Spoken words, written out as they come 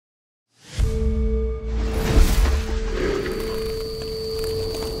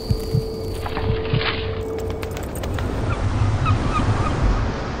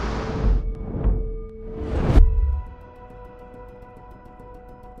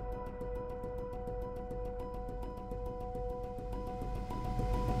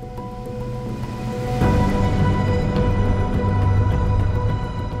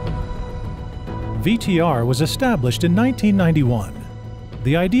VTR was established in 1991.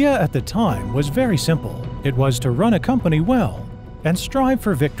 The idea at the time was very simple. It was to run a company well and strive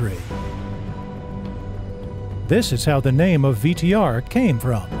for victory. This is how the name of VTR came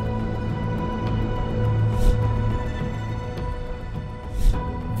from.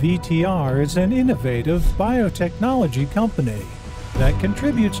 VTR is an innovative biotechnology company that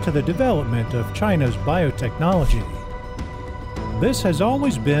contributes to the development of China's biotechnology. This has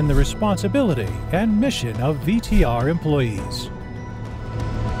always been the responsibility and mission of VTR employees.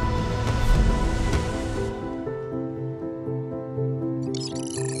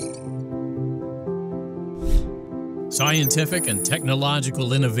 Scientific and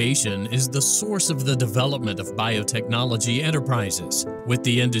technological innovation is the source of the development of biotechnology enterprises. With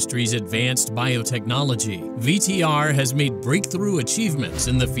the industry's advanced biotechnology, VTR has made breakthrough achievements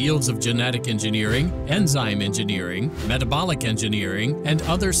in the fields of genetic engineering, enzyme engineering, metabolic engineering, and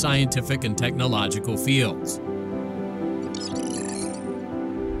other scientific and technological fields.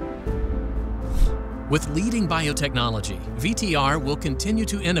 With leading biotechnology, VTR will continue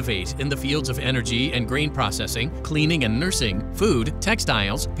to innovate in the fields of energy and grain processing, cleaning and nursing, food,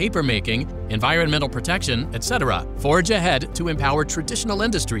 textiles, papermaking, environmental protection, etc. Forge ahead to empower traditional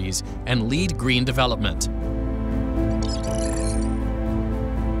industries and lead green development.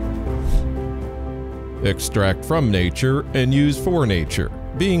 Extract from nature and use for nature.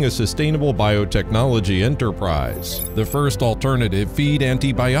 Being a sustainable biotechnology enterprise, the first alternative feed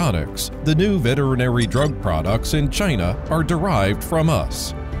antibiotics, the new veterinary drug products in China are derived from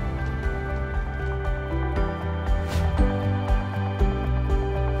us.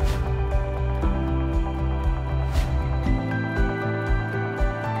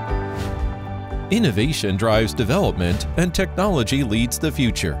 Innovation drives development and technology leads the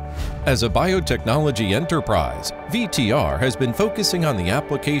future. As a biotechnology enterprise, VTR has been focusing on the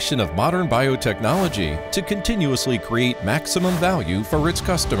application of modern biotechnology to continuously create maximum value for its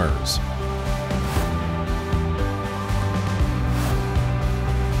customers.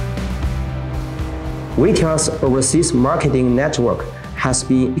 VTR's overseas marketing network has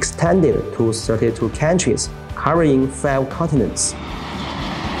been extended to 32 countries, covering 5 continents,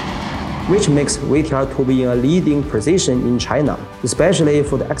 which makes VTR to be in a leading position in China, especially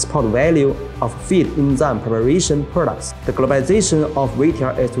for the export value of feed enzyme preparation products. The globalization of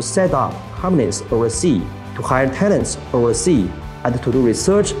VTR is to set up companies overseas, to hire talents overseas, and to do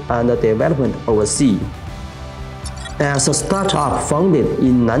research and development overseas. As a startup founded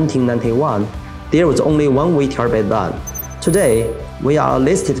in 1991, there was only one VTR back then. Today, we are a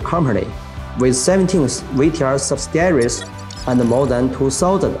listed company with 17 VTR subsidiaries and more than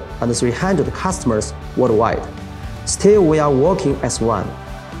 2,300 customers worldwide. Still, we are working as one.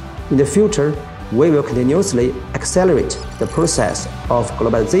 In the future, we will continuously accelerate the process of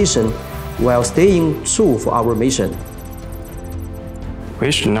globalization while staying true for our mission.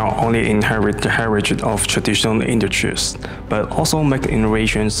 We should not only inherit the heritage of traditional industries, but also make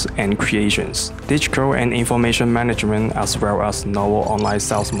innovations and creations. Digital and information management, as well as novel online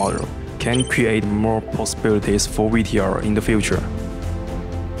sales model, can create more possibilities for VTR in the future.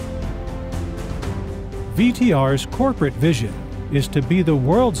 VTR's corporate vision is to be the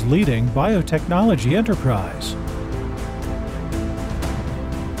world's leading biotechnology enterprise.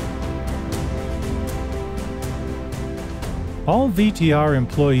 All VTR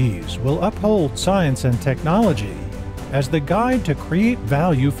employees will uphold science and technology as the guide to create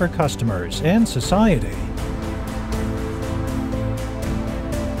value for customers and society.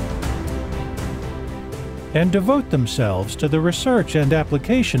 And devote themselves to the research and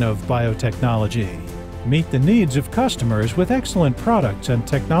application of biotechnology, meet the needs of customers with excellent products and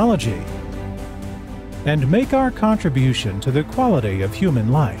technology, and make our contribution to the quality of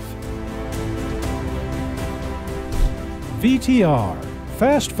human life. VTR,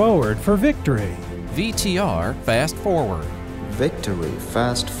 fast forward for victory. VTR, fast forward. Victory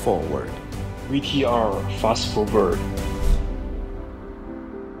fast forward. VTR fast forward.